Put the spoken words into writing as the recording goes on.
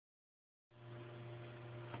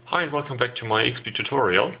Hi and welcome back to my Xbee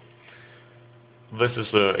tutorial. This is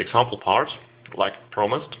the example part, like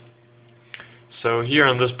promised. So here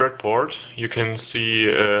on this breadboard you can see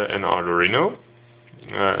an Arduino.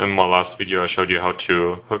 In my last video I showed you how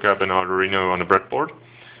to hook up an Arduino on a breadboard.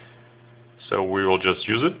 So we will just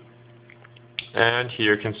use it. And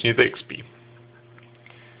here you can see the Xbee.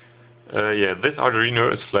 This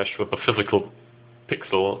Arduino is flashed with a physical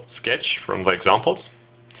pixel sketch from the examples.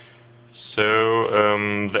 So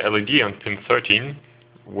the LED on pin 13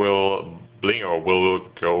 will blink or will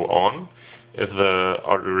go on if the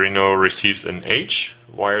Arduino receives an H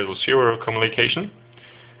via the serial communication,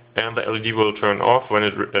 and the LED will turn off when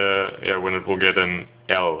it will get an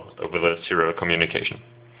L over the serial communication.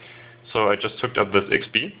 So I just hooked up this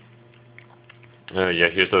Xbee.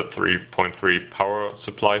 Here's a 3.3 power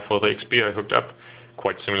supply for the Xbee I hooked up,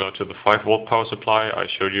 quite similar to the 5-volt power supply I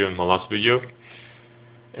showed you in my last video.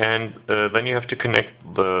 And then you have to connect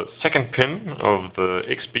the second pin of the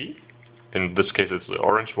Xbee, in this case it's the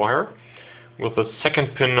orange wire, with the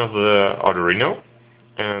second pin of the Arduino,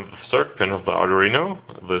 and the third pin of the Arduino,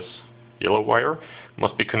 this yellow wire,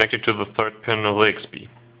 must be connected to the third pin of the Xbee.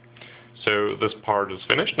 So this part is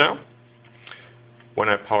finished now. When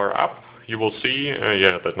I power up, you will see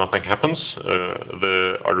that nothing happens.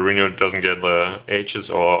 The Arduino doesn't get the H's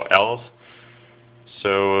or L's,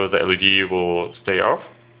 so the LED will stay off.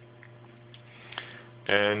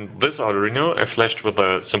 And this Arduino I flashed with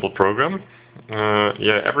a simple program.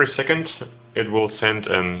 Every second it will send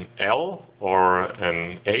an L or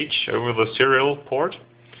an H over the serial port.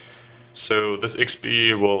 So this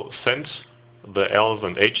Xbee will send the L's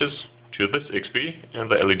and H's to this Xbee,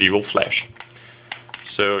 and the LED will flash.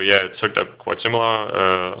 So it's hooked up quite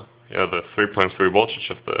similar. The 3.3 voltage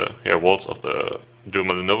of the volts of the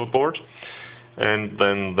dual Nova board, and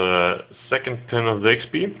then the second pin of the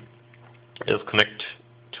Xbee is connected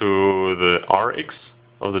to the RX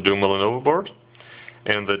of the dual Nova board,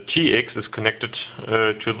 and the TX is connected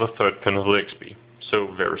to the third pin of the Xbee. So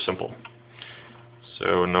very simple.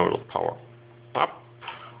 So now it will power up,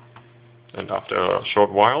 and after a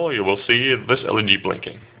short while you will see this LED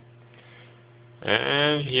blinking.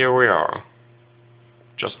 And here we are.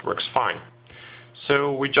 Just works fine.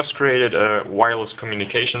 So we just created a wireless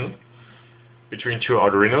communication between two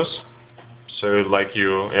Arduinos. So like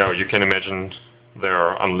you can imagine, there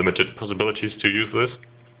are unlimited possibilities to use this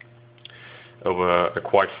over a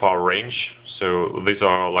quite far range. So these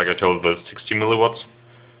are, like I told, the 60 milliwatts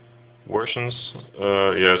versions.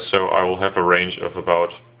 So I will have a range of about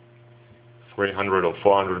 300 or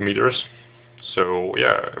 400 meters. So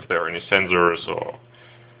if there are any sensors or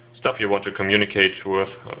stuff you want to communicate with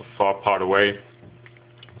far part away,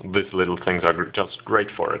 these little things are just great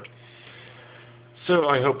for it. So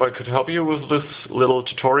I hope I could help you with this little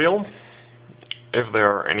tutorial. If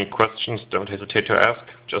there are any questions, don't hesitate to ask.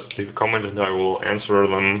 Just leave a comment and I will answer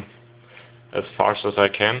them as fast as I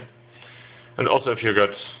can. And also if you got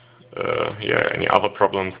any other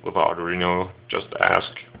problems with Arduino, just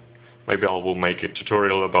ask. Maybe I will make a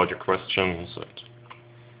tutorial about your questions.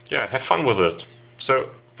 And have fun with it.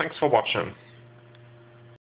 So thanks for watching.